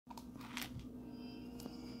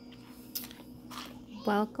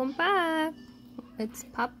Welcome back. It's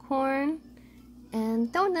Popcorn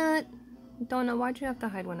and Donut. Donut, why'd you have to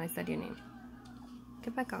hide when I said your name?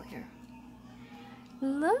 Get back out here.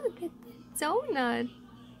 Look, it's Donut.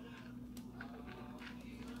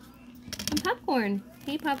 And Popcorn.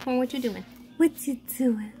 Hey Popcorn, what you doing? What you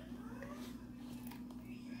doing?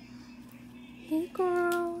 Hey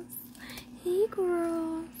girls. Hey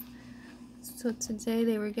girls. So today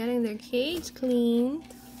they were getting their cage cleaned.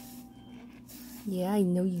 Yeah, I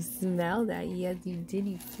know you smelled that. Yes, you did.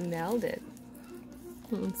 You smelled it.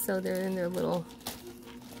 And so they're in their little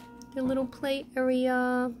play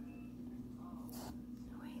area.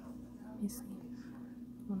 Wait, let me see.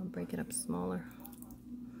 I want to break it up smaller.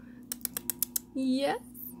 Yes.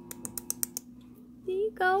 There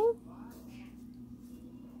you go.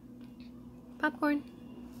 Popcorn.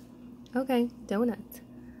 Okay, Donut.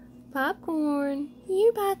 Popcorn.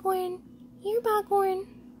 Here, Popcorn. Here, Popcorn.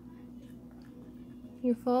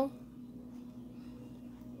 You're full?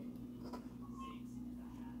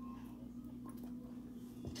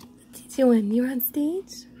 What you doing? You're on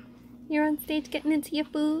stage? You're on stage getting into your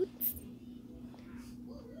foods?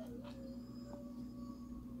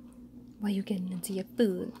 Why are you getting into your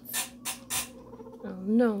foods? Oh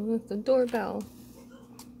no, that's the doorbell.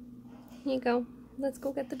 Here you go. Let's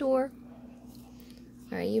go get the door.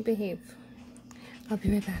 Alright, you behave. I'll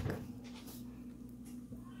be right back.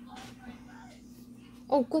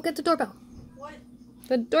 Oh, go get the doorbell. What?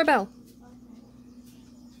 The doorbell.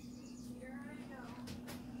 Here I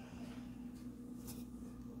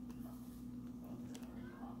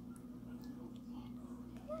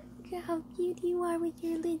go. Look at how cute you are with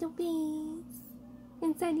your little beans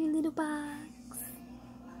inside your little box.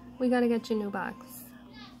 We gotta get you a new box.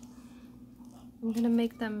 I'm gonna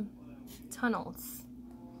make them tunnels.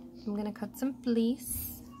 I'm gonna cut some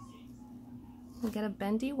fleece and get a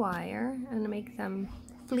bendy wire and make them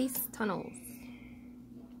fleece tunnels.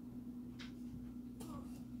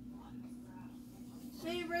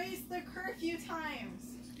 They raised the curfew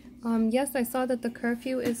times. Yes, I saw that the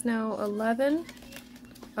curfew is now 11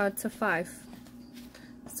 to 5.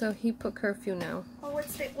 So he put curfew now. Oh, what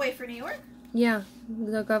state? Wait, for New York? Yeah,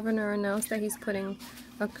 the governor announced that he's putting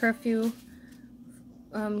a curfew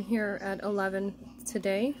here at 11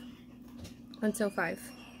 today until 5.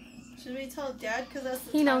 Should we tell Dad? Because that's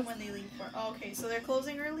the He time knows. when they leave for. Oh, okay, so they're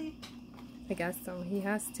closing early? I guess so. He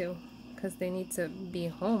has to, because they need to be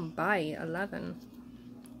home by 11.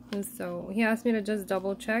 And so he asked me to just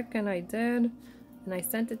double check, and I did. And I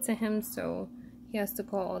sent it to him, so he has to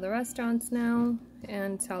call all the restaurants now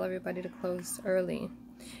and tell everybody to close early.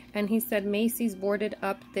 And he said Macy's boarded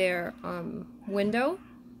up their window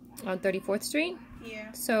on 34th Street.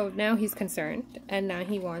 Yeah. So now he's concerned, and now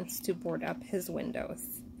he wants to board up his windows.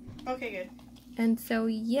 Okay, good. And so,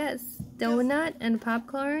 yes, Donut and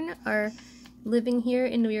Popcorn are living here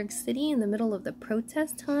in New York City in the middle of the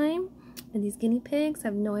protest time. And these guinea pigs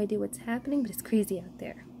have no idea what's happening, but it's crazy out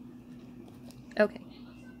there. Okay.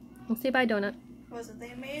 Well, say bye, Donut. Wasn't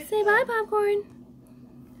they made? Say bye, Popcorn.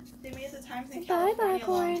 They made the times in Bye, California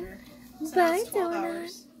Popcorn. longer. So Bye, now it's 12 Donut.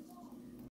 hours.